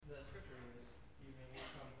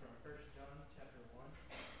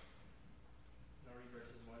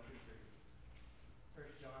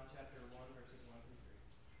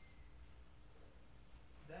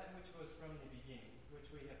That which was from the beginning, which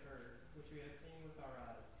we have heard, which we have seen with our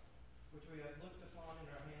eyes, which we have looked upon and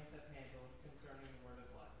our hands have handled concerning the word of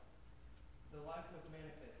life. The life was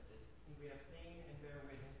manifested, and we have seen and bear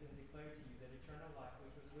witness and declare to you that eternal life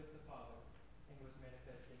which was with the Father and was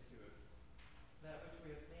manifested to us. That which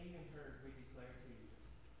we have seen and heard we declare to you,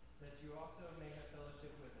 that you also may have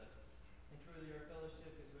fellowship with us. And truly our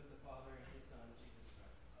fellowship is with the Father and his Son, Jesus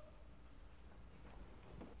Christ.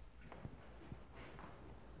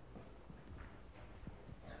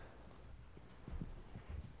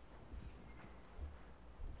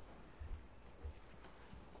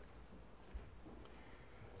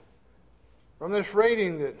 From this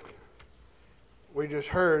reading that we just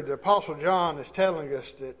heard, the Apostle John is telling us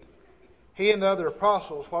that he and the other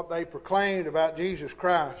apostles, what they proclaimed about Jesus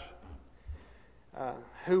Christ,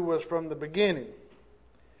 who was from the beginning,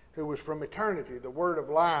 who was from eternity, the Word of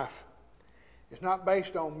life. It's not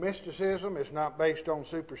based on mysticism. It's not based on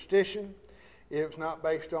superstition. It's not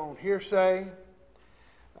based on hearsay.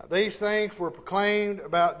 These things were proclaimed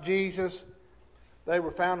about Jesus. They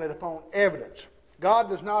were founded upon evidence. God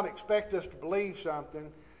does not expect us to believe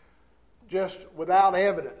something just without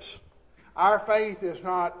evidence. Our faith is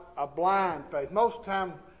not a blind faith. Most of the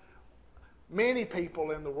time, many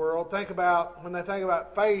people in the world when they think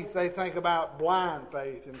about faith, they think about blind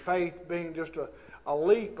faith, and faith being just a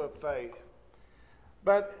leap of faith.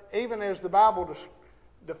 But even as the Bible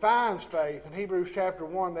defines faith in Hebrews chapter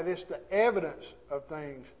 1, that it's the evidence of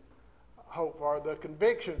things hoped for, the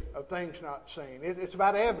conviction of things not seen. It's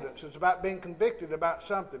about evidence. It's about being convicted about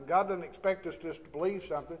something. God doesn't expect us just to believe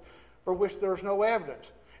something for which there's no evidence.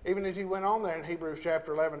 Even as he went on there in Hebrews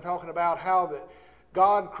chapter 11, talking about how that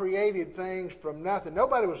God created things from nothing.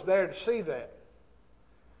 Nobody was there to see that.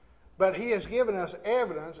 But he has given us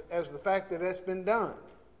evidence as the fact that it's been done.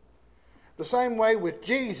 The same way with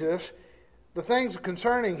Jesus, the things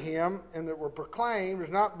concerning him and that were proclaimed is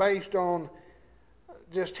not based on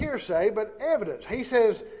just hearsay, but evidence. He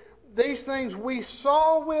says, these things we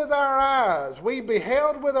saw with our eyes, we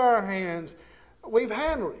beheld with our hands, we've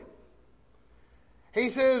handled him. He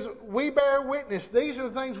says, we bear witness. These are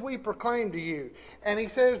the things we proclaim to you. And he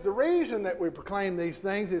says, the reason that we proclaim these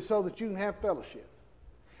things is so that you can have fellowship.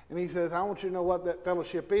 And he says, I want you to know what that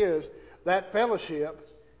fellowship is. That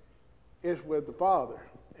fellowship is with the Father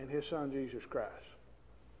and his Son, Jesus Christ.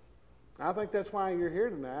 I think that's why you're here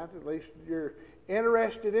tonight. At least you're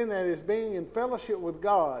interested in that, is being in fellowship with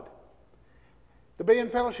God. To be in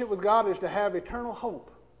fellowship with God is to have eternal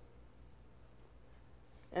hope.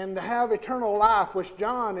 And to have eternal life, which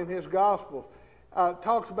John in his gospel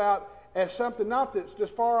talks about as something not that's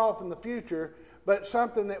just far off in the future, but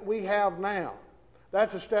something that we have now.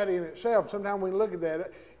 That's a study in itself. Sometimes we look at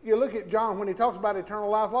that. You look at John when he talks about eternal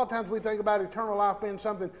life. A lot of times we think about eternal life being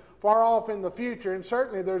something far off in the future, and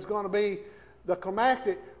certainly there's going to be the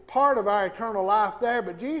climactic part of our eternal life there.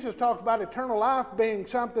 But Jesus talks about eternal life being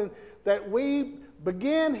something that we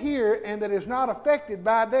begin here and that is not affected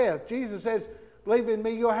by death. Jesus says, believe in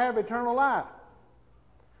me, you'll have eternal life.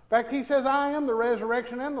 In fact, he says, I am the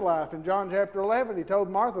resurrection and the life. In John chapter 11, he told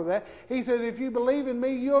Martha that. He says, if you believe in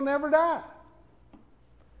me, you'll never die.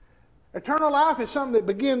 Eternal life is something that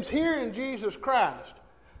begins here in Jesus Christ.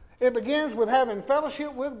 It begins with having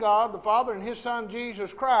fellowship with God, the Father, and his Son,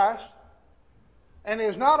 Jesus Christ, and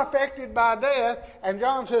is not affected by death. And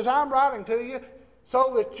John says, I'm writing to you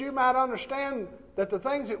so that you might understand that the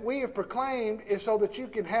things that we have proclaimed is so that you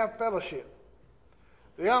can have fellowship.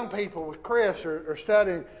 The young people with Chris are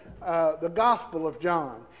studying the Gospel of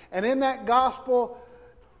John. And in that Gospel,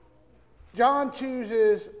 John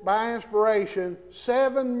chooses by inspiration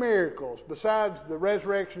 7 miracles, besides the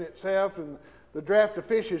resurrection itself and the draft of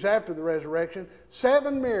fishes after the resurrection.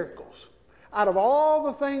 7 miracles. Out of all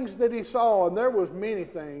the things that he saw, and there was many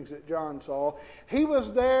things that John saw, he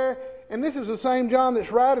was there, and this is the same John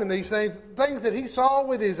that's writing these things that he saw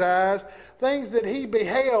with his eyes, things that he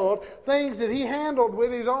beheld, things that he handled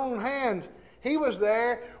with his own hands. He was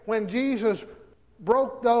there when Jesus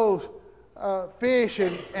broke those fish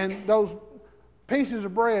and those pieces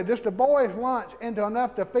of bread, just a boy's lunch, into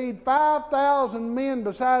enough to feed 5,000 men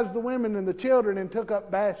besides the women and the children, and took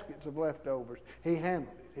up baskets of leftovers. He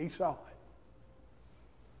handled it. He saw it.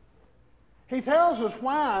 He tells us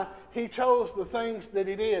why he chose the things that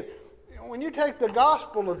he did. When you take the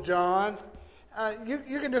Gospel of John,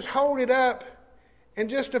 you can just hold it up in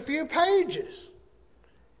just a few pages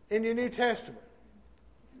in your New Testament.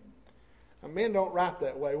 Now, men don't write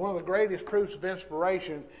that way. One of the greatest proofs of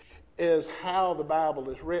inspiration is how the Bible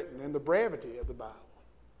is written and the brevity of the Bible.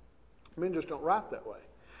 Men just don't write that way.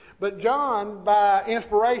 But John, by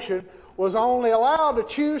inspiration, was only allowed to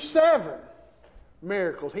choose 7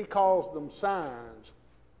 miracles. He calls them signs.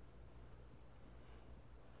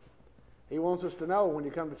 He wants us to know when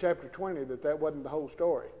you come to chapter 20 that wasn't the whole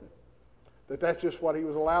story. That's just what he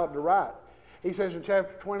was allowed to write. He says in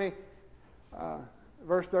chapter 20,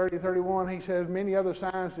 verse 30 and 31, he says, many other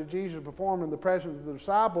signs did Jesus perform in the presence of the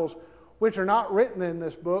disciples, which are not written in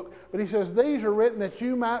this book. But he says, these are written that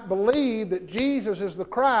you might believe that Jesus is the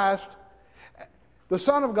Christ, the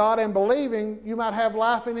Son of God, and believing you might have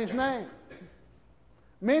life in his name.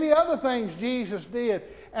 Many other things Jesus did,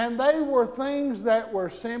 and they were things that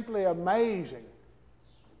were simply amazing.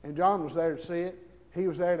 And John was there to see it. He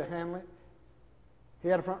was there to handle it. He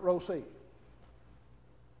had a front row seat.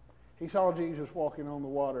 He saw Jesus walking on the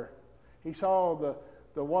water. He saw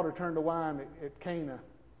the water turn to wine at Cana.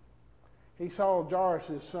 He saw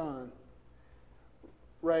Jairus' son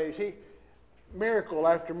raised. Miracle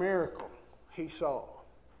after miracle he saw.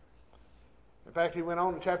 In fact, he went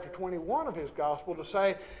on in chapter 21 of his gospel to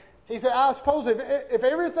say, he said, I suppose if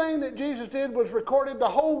everything that Jesus did was recorded, the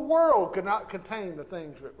whole world could not contain the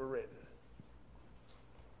things that were written.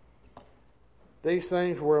 These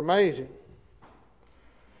things were amazing.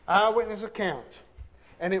 Eyewitness accounts.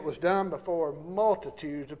 And it was done before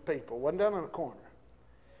multitudes of people. It wasn't done in a corner.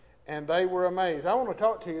 And they were amazed. I want to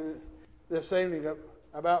talk to you this evening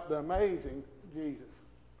about the amazing Jesus.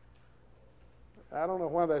 I don't know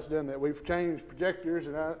why that's done that. We've changed projectors,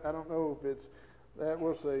 and I don't know if it's that.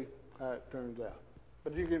 We'll see how it turns out.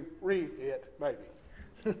 But you can read it,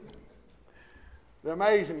 maybe. The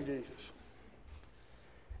amazing Jesus.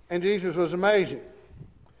 And Jesus was amazing.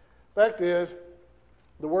 Fact is,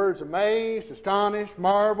 the words amazed, astonished,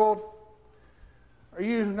 marveled are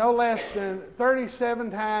used no less than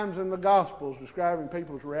 37 times in the Gospels describing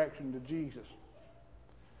people's reaction to Jesus.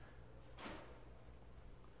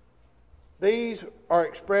 These are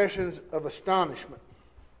expressions of astonishment.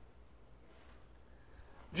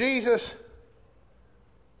 Jesus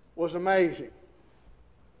was amazing.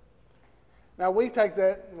 Now we take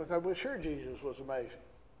that and we think, well, sure, Jesus was amazing.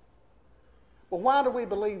 Well, why do we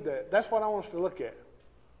believe that? That's what I want us to look at.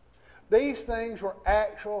 These things were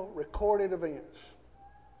actual recorded events.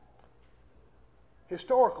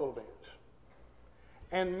 Historical events.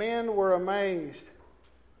 And men were amazed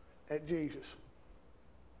at Jesus.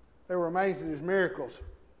 They were amazed at his miracles.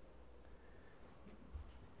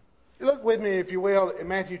 Look with me, if you will, in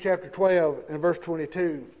Matthew chapter 12 and verse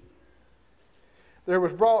 22. There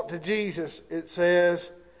was brought to Jesus, it says,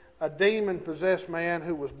 a demon-possessed man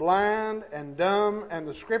who was blind and dumb, and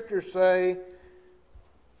the scriptures say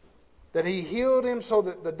that he healed him so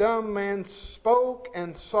that the dumb man spoke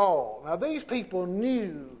and saw. Now these people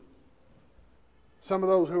knew some of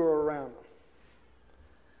those who were around them.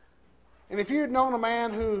 And if you had known a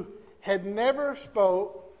man who had never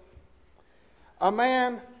spoke, a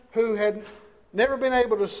man who had never been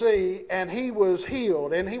able to see, and he was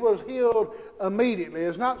healed immediately.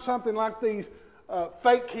 It's not something like these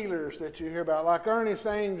fake healers that you hear about, like Ernest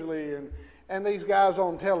Angley and these guys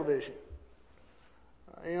on television.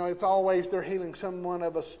 It's always they're healing someone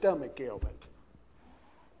of a stomach ailment.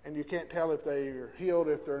 And you can't tell if they're healed,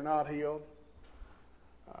 if they're not healed.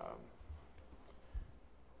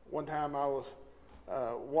 One time I was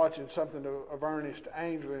watching something of Ernest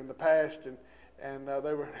Angley in the past, and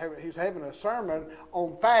he was having a sermon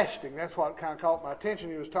on fasting. That's what kind of caught my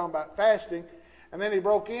attention. He was talking about fasting, and then he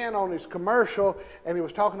broke in on his commercial, and he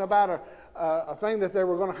was talking about a thing that they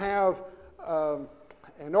were going to have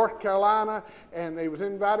in North Carolina, and he was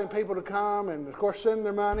inviting people to come, and of course send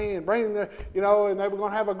their money and bring and they were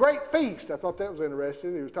going to have a great feast. I thought that was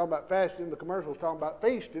interesting. He was talking about fasting. The commercial was talking about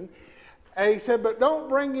feasting. And he said, but don't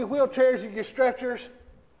bring your wheelchairs and your stretchers,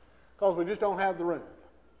 because we just don't have the room.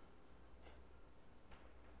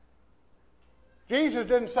 Jesus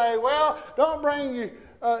didn't say, well, don't bring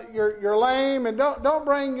your lame and don't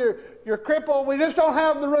bring your cripple. We just don't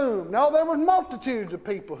have the room. No, there were multitudes of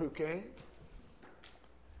people who came.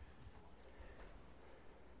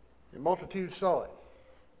 The multitude saw it.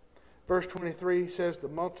 Verse 23 says the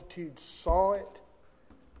multitude saw it,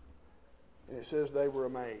 and it says they were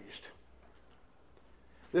amazed.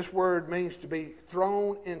 This word means to be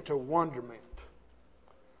thrown into wonderment,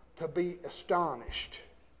 to be astonished.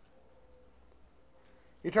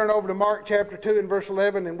 You turn over to Mark chapter 2 and verse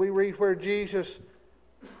 11, and we read where Jesus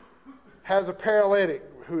has a paralytic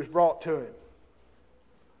who is brought to him.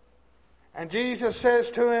 And Jesus says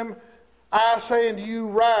to him, I say unto you,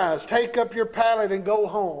 rise, take up your pallet and go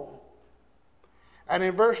home. And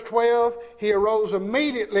in verse 12, he arose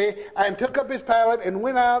immediately and took up his pallet and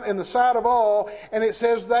went out in the sight of all. And it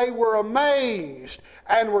says they were amazed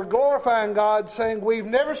and were glorifying God, saying, we've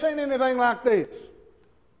never seen anything like this.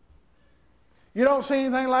 You don't see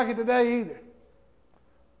anything like it today either.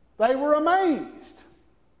 They were amazed.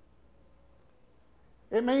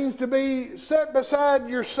 It means to be set beside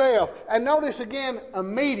yourself. And notice again,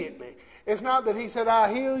 immediately. It's not that he said,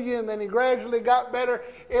 I heal you, and then he gradually got better.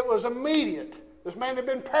 It was immediate. This man had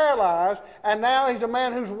been paralyzed, and now he's a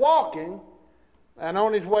man who's walking and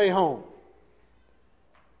on his way home.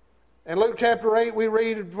 In Luke chapter 8, we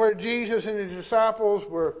read where Jesus and his disciples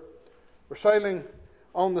were sailing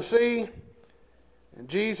on the sea. And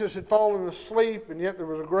Jesus had fallen asleep, and yet there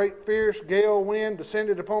was a great fierce gale wind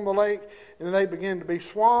descended upon the lake, and they began to be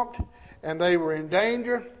swamped, and they were in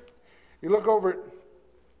danger. You look over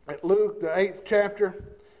at Luke, the 8th chapter,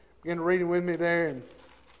 begin reading with me there in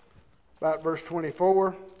about verse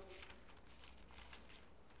 24.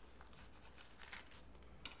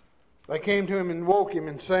 They came to him and woke him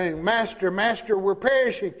and saying, Master, Master, we're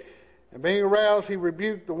perishing. And being aroused, he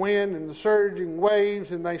rebuked the wind and the surging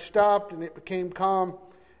waves, and they stopped, and it became calm.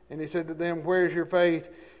 And he said to them, Where's your faith?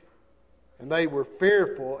 And they were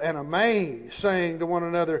fearful and amazed, saying to one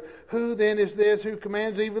another, Who then is this who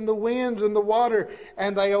commands even the winds and the water,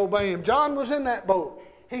 and they obey him? John was in that boat.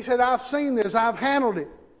 He said, I've seen this. I've handled it.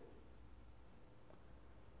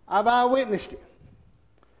 I've eyewitnessed it.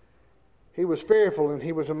 He was fearful and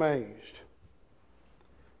he was amazed.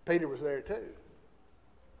 Peter was there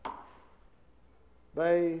too.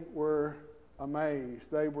 They were amazed.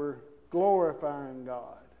 They were glorifying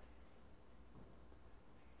God.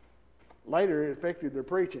 Later, it affected their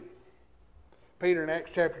preaching. Peter in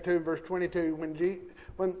Acts chapter 2 and verse 22,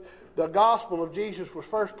 when the gospel of Jesus was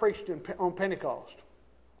first preached on Pentecost,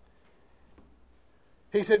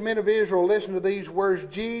 he said, Men of Israel, listen to these words.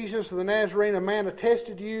 Jesus the Nazarene, a man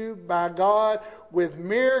attested to you by God with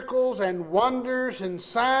miracles and wonders and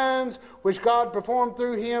signs which God performed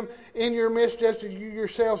through him in your midst, just as you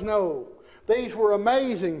yourselves know. These were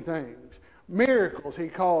amazing things. Miracles, he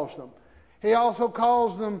calls them. He also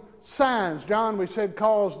calls them signs. John, we said,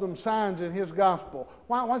 calls them signs in his gospel.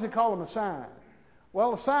 Why does he call them a sign?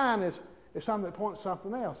 Well, a sign is something that points to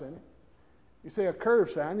something else, isn't it? You see a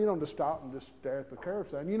curve sign, you don't just stop and just stare at the curve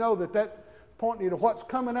sign. You know that's pointing you to what's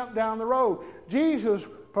coming up down the road. Jesus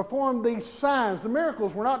performed these signs. The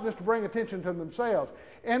miracles were not just to bring attention to themselves.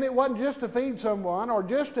 And it wasn't just to feed someone or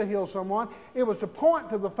just to heal someone. It was to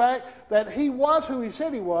point to the fact that he was who he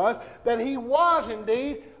said he was, that he was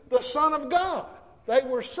indeed the Son of God. They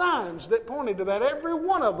were signs that pointed to that. Every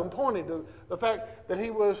one of them pointed to the fact that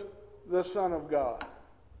he was the Son of God.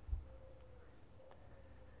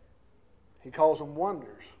 He calls them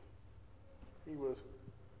wonders. He was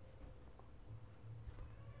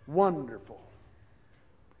wonderful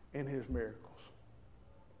in his miracles.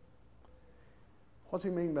 What's he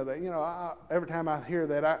mean by that? You know, every time I hear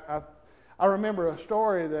that, I remember a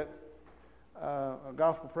story that a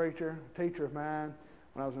gospel preacher, teacher of mine,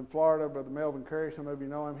 when I was in Florida, Brother Melvin Curry, some of you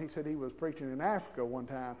know him, he said he was preaching in Africa one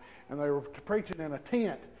time, and they were preaching in a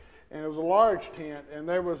tent, and it was a large tent, and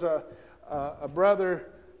there was a brother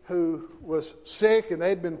who was sick, and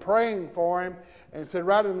they'd been praying for him, and said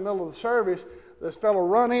right in the middle of the service, this fellow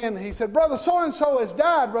run in, and he said, Brother so-and-so has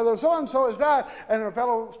died, Brother so-and-so has died. And the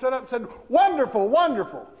fellow stood up and said, Wonderful,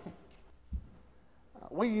 wonderful.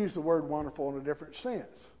 We use the word wonderful in a different sense.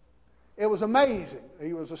 It was amazing.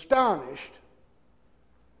 He was astonished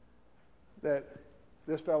that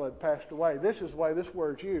this fellow had passed away. This is the way this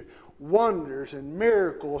word's used. Wonders and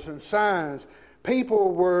miracles and signs.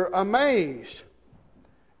 People were amazed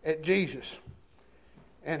at Jesus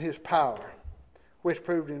and his power, which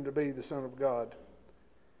proved him to be the Son of God.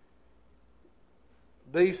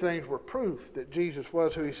 These things were proof that Jesus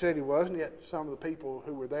was who he said he was, and yet some of the people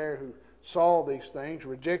who were there who saw these things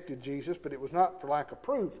rejected Jesus, but it was not for lack of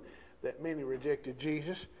proof that many rejected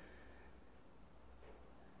Jesus.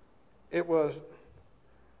 It was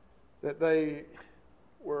that they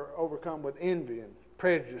were overcome with envy and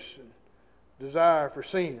prejudice and desire for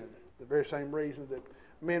sin, the very same reason that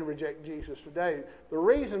men reject Jesus today. The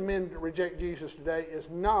reason men reject Jesus today is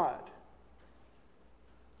not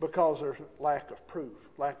because there's lack of proof,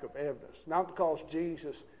 lack of evidence. Not because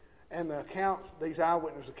Jesus and the accounts, these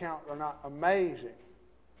eyewitness accounts, are not amazing.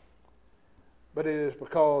 But it is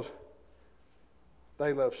because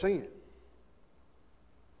they love sin.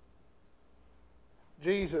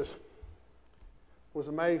 Jesus was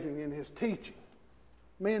amazing in his teaching.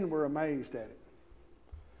 Men were amazed at it.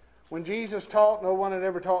 When Jesus taught, no one had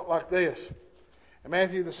ever taught like this. In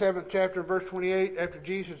Matthew the 7th chapter, verse 28, after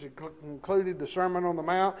Jesus had concluded the Sermon on the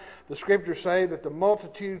Mount, the Scriptures say that the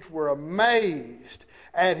multitudes were amazed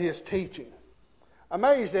at his teaching.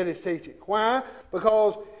 Amazed at his teaching. Why?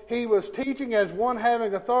 Because he was teaching as one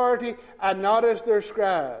having authority and not as their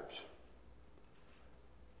scribes.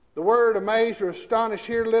 The word amazed or astonished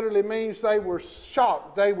here literally means they were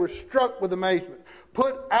shocked. They were struck with amazement,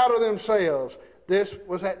 put out of themselves. This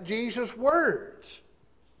was at Jesus' words.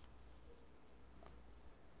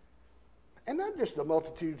 And not just the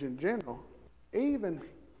multitudes in general, even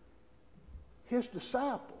his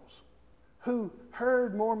disciples who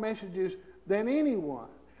heard more messages than anyone.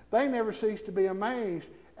 They never ceased to be amazed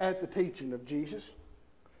at the teaching of Jesus.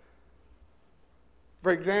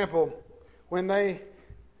 For example, when they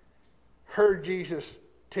heard Jesus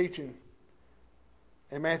teaching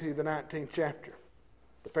in Matthew the 19th chapter,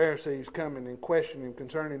 the Pharisees coming and questioning him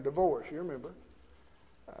concerning divorce. You remember.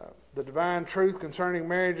 The divine truth concerning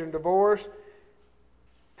marriage and divorce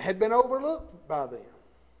had been overlooked by them.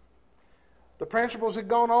 The principles had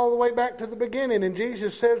gone all the way back to the beginning, and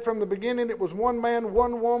Jesus said from the beginning it was one man,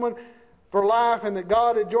 one woman for life, and that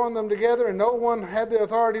God had joined them together, and no one had the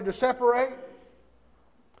authority to separate.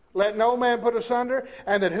 Let no man put asunder,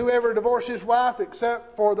 and that whoever divorces his wife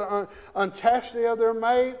except for the unchastity of their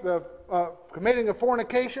mate, the committing of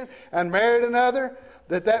fornication, and married another,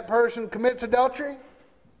 that person commits adultery.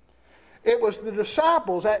 It was the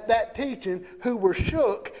disciples at that teaching who were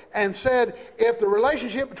shook and said, if the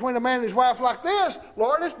relationship between a man and his wife is like this,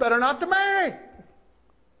 Lord, it's better not to marry.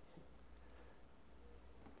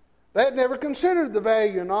 They had never considered the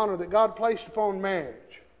value and honor that God placed upon marriage.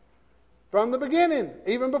 From the beginning,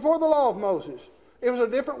 even before the law of Moses, it was a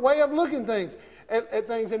different way of looking at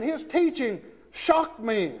things. And his teaching shocked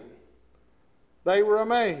men. They were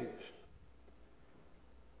amazed.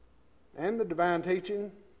 And the divine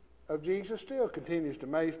teaching of Jesus still continues to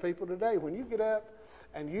amaze people today. When you get up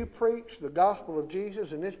and you preach the gospel of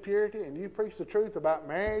Jesus in its purity, and you preach the truth about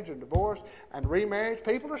marriage and divorce and remarriage,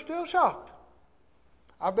 people are still shocked.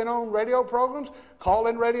 I've been on radio programs,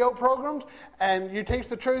 call-in radio programs, and you teach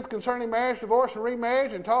the truth concerning marriage, divorce, and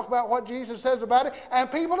remarriage, and talk about what Jesus says about it, and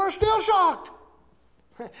people are still shocked.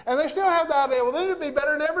 And they still have the idea, well, then it'd be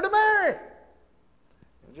better never to marry.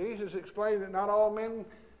 And Jesus explained that not all men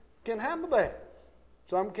can handle that.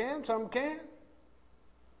 Some can, some can't.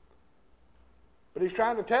 But he's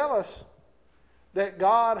trying to tell us that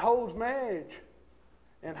God holds marriage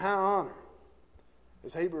in high honor.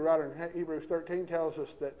 As Hebrew writer in Hebrews 13 tells us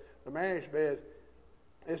that the marriage bed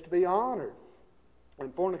is to be honored.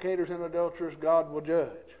 And fornicators and adulterers God will judge.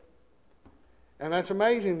 And that's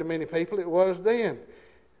amazing to many people. It was then.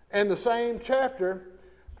 And the same chapter,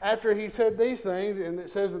 after he said these things, and it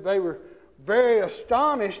says that they were very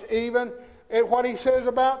astonished even at what he says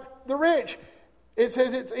about the rich. It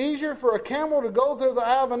says it's easier for a camel to go through the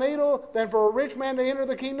eye of a needle than for a rich man to enter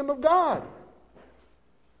the kingdom of God.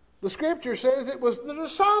 The scripture says it was the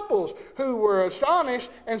disciples who were astonished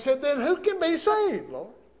and said, then who can be saved,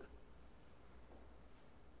 Lord?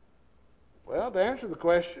 Well, to answer the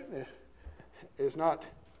question is not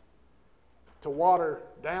to water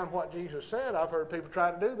down what Jesus said. I've heard people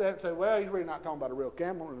try to do that and say, well, he's really not talking about a real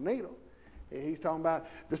camel and a needle. He's talking about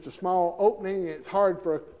just a small opening. It's hard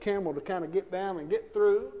for a camel to kind of get down and get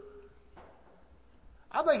through.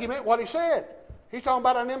 I think he meant what he said. He's talking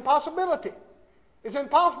about an impossibility. It's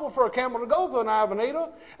impossible for a camel to go through an eye of a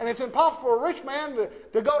needle, and it's impossible for a rich man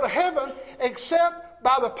to go to heaven except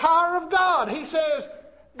by the power of God. He says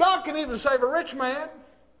God can even save a rich man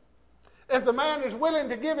if the man is willing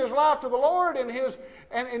to give his life to the Lord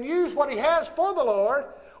and use what he has for the Lord.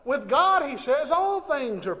 With God, he says, all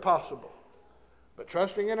things are possible. But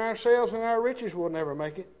trusting in ourselves and our riches will never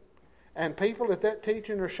make it. And people at that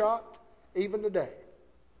teaching are shocked even today.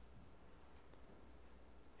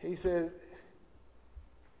 He said,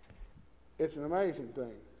 it's an amazing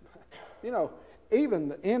thing. You know, even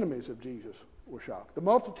the enemies of Jesus were shocked. The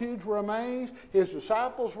multitudes were amazed. His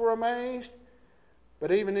disciples were amazed.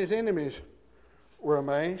 But even his enemies were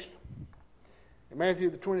amazed. In Matthew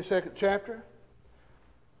the 22nd chapter,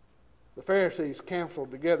 the Pharisees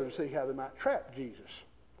counseled together to see how they might trap Jesus,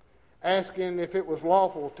 asking if it was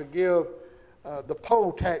lawful to give the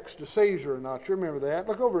poll tax to Caesar or not. You remember that.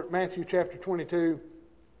 Look over at Matthew chapter 22.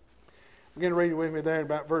 Begin reading with me there in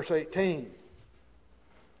about verse 18.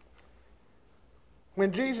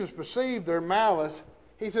 When Jesus perceived their malice,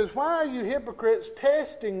 he says, why are you hypocrites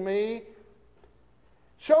testing me?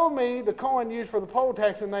 Show me the coin used for the poll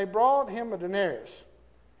tax. And they brought him a denarius.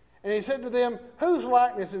 And he said to them, whose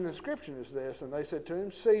likeness and inscription is this? And they said to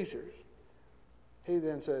him, Caesar's. He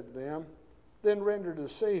then said to them, then render to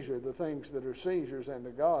Caesar the things that are Caesar's, and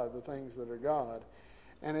to God the things that are God.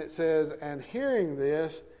 And it says, and hearing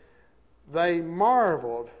this, they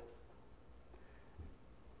marveled,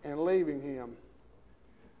 and leaving him,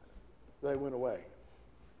 they went away.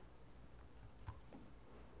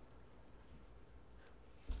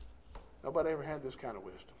 Nobody ever had this kind of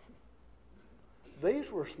wisdom.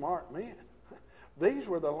 These were smart men. These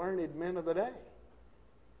were the learned men of the day.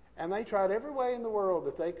 And they tried every way in the world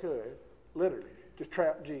that they could, literally, to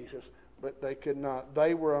trap Jesus, but they could not.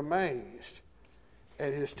 They were amazed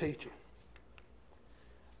at his teaching.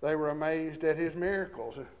 They were amazed at his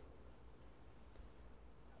miracles.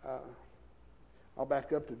 I'll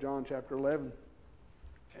back up to John chapter 11.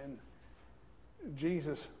 And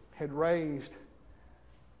Jesus had raised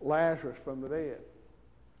Lazarus from the dead.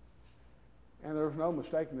 And there was no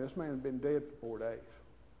mistaking this man had been dead for 4 days.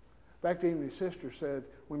 In fact, even his sister said,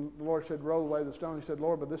 when the Lord said, roll away the stone, he said,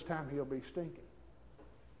 Lord, but this time he'll be stinking.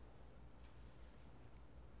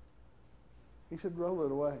 He said, roll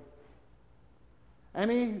it away. And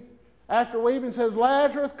he, after weeping, says,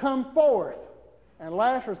 Lazarus, come forth. And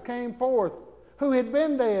Lazarus came forth, who had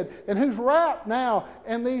been dead, and who's wrapped now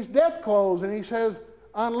in these death clothes. And he says,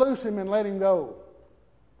 unloose him and let him go.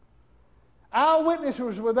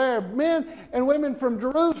 Eyewitnesses were there. Men and women from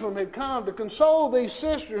Jerusalem had come to console these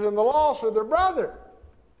sisters in the loss of their brother.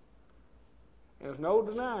 There's no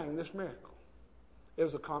denying this miracle. It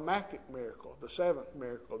was a climactic miracle, the seventh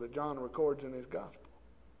miracle that John records in his gospel.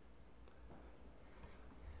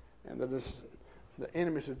 And the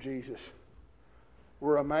enemies of Jesus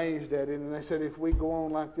were amazed at it, and they said, if we go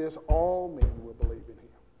on like this, all men will believe in him.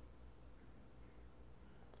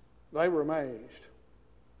 They were amazed.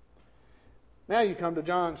 Now you come to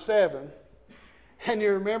John 7, and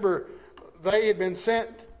you remember they had been sent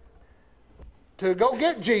to go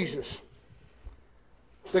get Jesus,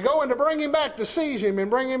 to go and to bring him back, to seize him and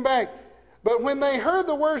bring him back. But when they heard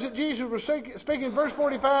the words that Jesus was speaking, verse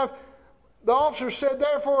 45, the officers said,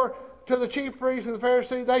 therefore, to the chief priests and the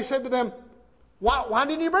Pharisees, they said to them, why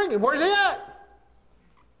didn't you bring him? Where's he at?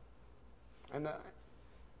 And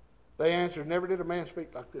they answered, never did a man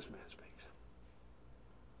speak like this man speaks.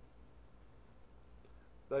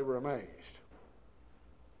 They were amazed.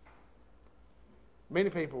 Many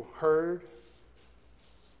people heard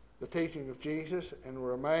the teaching of Jesus and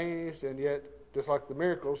were amazed, and yet, just like the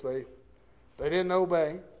miracles, they didn't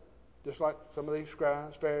obey, just like some of these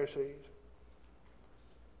scribes, Pharisees.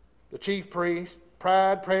 The chief priests,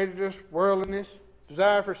 pride, prejudice, worldliness,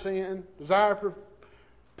 desire for sin, desire for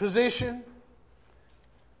position,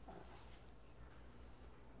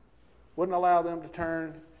 wouldn't allow them to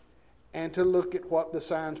turn and to look at what the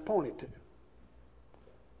signs pointed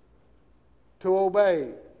to obey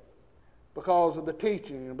because of the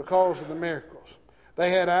teaching and because of the miracles.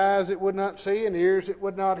 They had eyes that would not see and ears that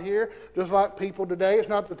would not hear, just like people today. It's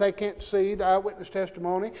not that they can't see the eyewitness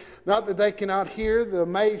testimony, not that they cannot hear the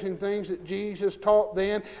amazing things that Jesus taught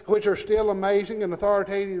then, which are still amazing and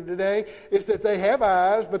authoritative today. It's that they have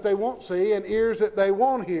eyes, but they won't see, and ears that they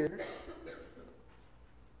won't hear.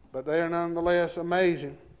 But they are nonetheless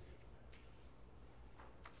amazing.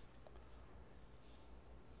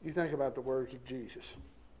 You think about the words of Jesus.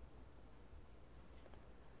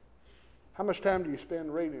 How much time do you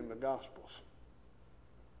spend reading the Gospels?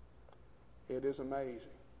 It is amazing.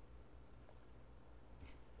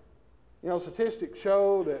 You know, statistics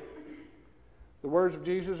show that the words of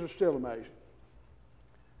Jesus are still amazing.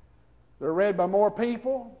 They're read by more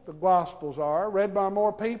people, the Gospels are, read by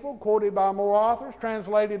more people, quoted by more authors,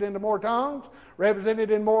 translated into more tongues, represented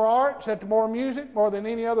in more art, set to more music, more than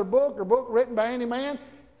any other book or book written by any man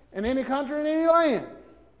in any country, in any land,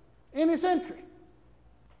 any century.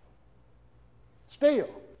 Still,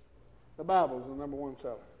 the Bible is the number one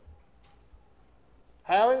seller.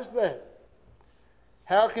 How is that?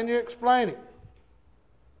 How can you explain it?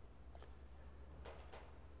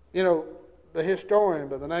 You know, the historian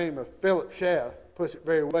by the name of Philip Schaff puts it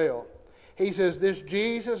very well. He says, this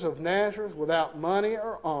Jesus of Nazareth, without money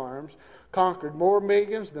or arms, conquered more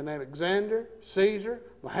millions than Alexander, Caesar,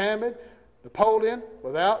 Muhammad, Napoleon,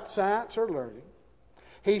 without science or learning.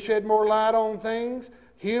 He shed more light on things,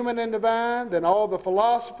 human and divine, than all the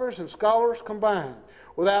philosophers and scholars combined.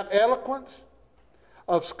 Without eloquence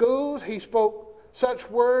of schools, he spoke such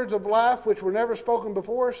words of life which were never spoken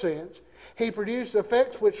before or since. He produced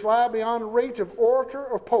effects which lie beyond the reach of orator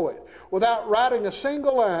or poet. Without writing a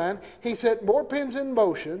single line, he set more pens in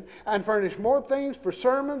motion and furnished more things for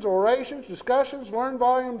sermons, orations, discussions, learned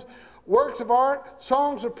volumes, works of art,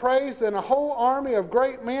 songs of praise than a whole army of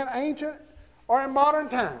great men, ancient or in modern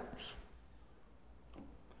times.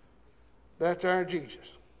 That's our Jesus.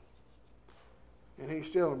 And he's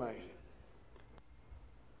still amazing.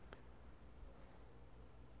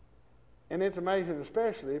 And it's amazing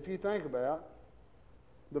especially if you think about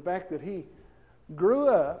the fact that he grew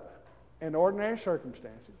up in ordinary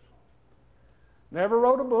circumstances, never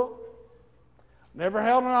wrote a book, never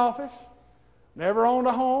held an office, never owned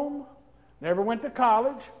a home, never went to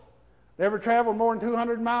college, Never traveled more than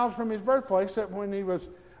 200 miles from his birthplace, except when he was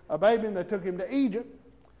a baby and they took him to Egypt.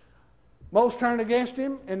 Most turned against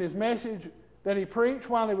him and his message that he preached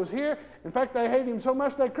while he was here. In fact, they hated him so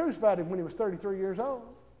much they crucified him when he was 33 years old.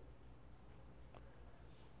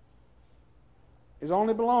 His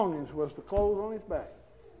only belongings was the clothes on his back.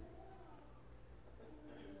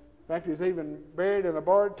 In fact, he's even buried in a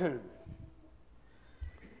borrowed tomb.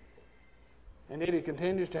 And yet he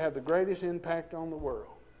continues to have the greatest impact on the world.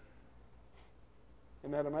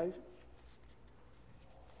 Isn't that amazing?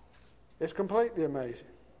 It's completely amazing.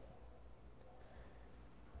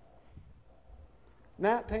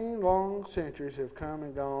 19 long centuries have come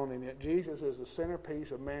and gone, and yet Jesus is the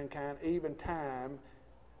centerpiece of mankind. Even time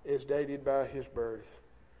is dated by his birth.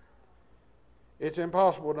 It's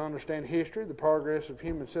impossible to understand history, the progress of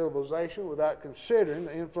human civilization, without considering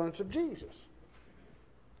the influence of Jesus.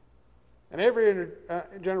 And every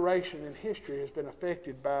generation in history has been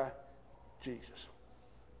affected by Jesus.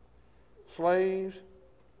 Slaves,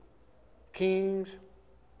 kings,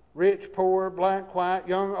 rich, poor, black, white,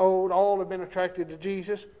 young, old, all have been attracted to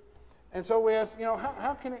Jesus. And so we ask,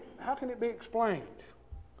 how can it be explained?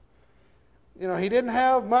 He didn't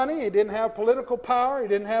have money, he didn't have political power, he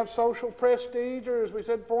didn't have social prestige, or as we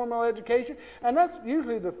said, formal education. And that's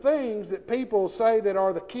usually the things that people say that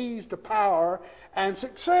are the keys to power and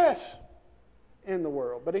success in the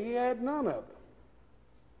world. But he had none of them.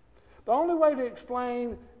 The only way to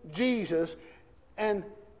explain Jesus and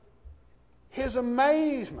his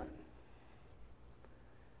amazement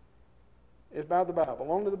is by the Bible.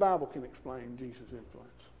 Only the Bible can explain Jesus' influence.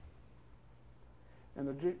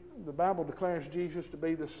 And the Bible declares Jesus to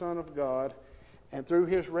be the Son of God, and through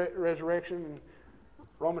his resurrection, in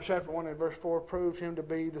Romans chapter 1 and verse 4, proves him to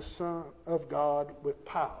be the Son of God with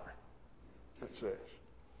power, it says.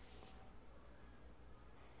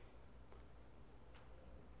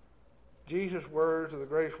 Jesus' words are the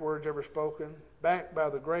greatest words ever spoken, backed by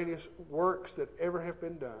the greatest works that ever have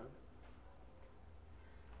been done.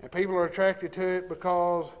 And people are attracted to it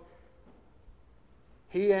because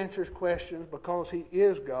he answers questions. Because he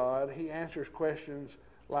is God, he answers questions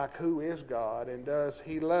like, who is God? And does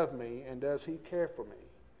he love me? And does he care for me?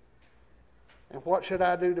 And what should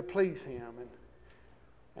I do to please him?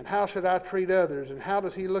 And how should I treat others? And how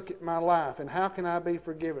does he look at my life? And how can I be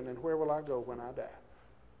forgiven? And where will I go when I die?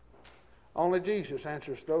 Only Jesus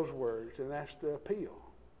answers those words, and that's the appeal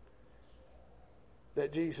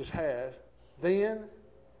that Jesus has then,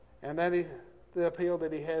 and that is the appeal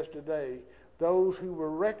that he has today. Those who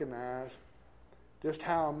will recognize just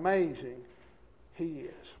how amazing he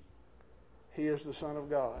is. He is the Son of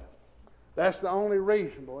God. That's the only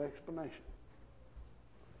reasonable explanation.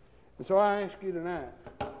 And so I ask you tonight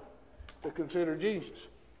to consider Jesus.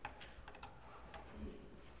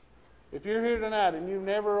 If you're here tonight and you've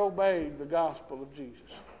never obeyed the gospel of Jesus,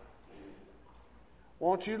 I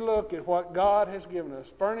want you to look at what God has given us.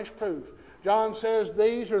 Furnish proof. John says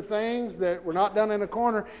these are things that were not done in a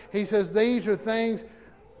corner. He says these are things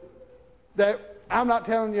that I'm not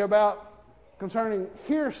telling you about concerning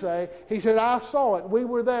hearsay. He said, I saw it. We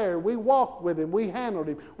were there. We walked with him. We handled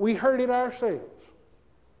him. We heard it ourselves.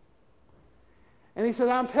 And he said,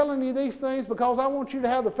 I'm telling you these things because I want you to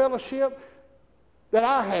have the fellowship that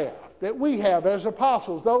I have, that we have as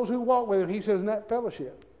apostles, those who walk with him. He says, and that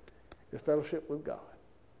fellowship is fellowship with God.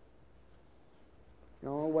 The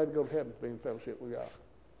only way to go to heaven is to be in fellowship with God.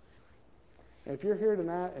 And if you're here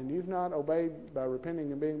tonight and you've not obeyed by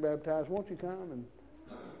repenting and being baptized, won't you come and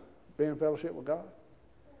be in fellowship with God?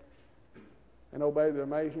 And obey the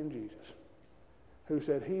amazing Jesus, who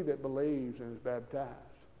said, he that believes and is baptized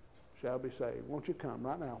shall be saved. Won't you come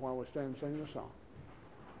right now while we stand and sing the song?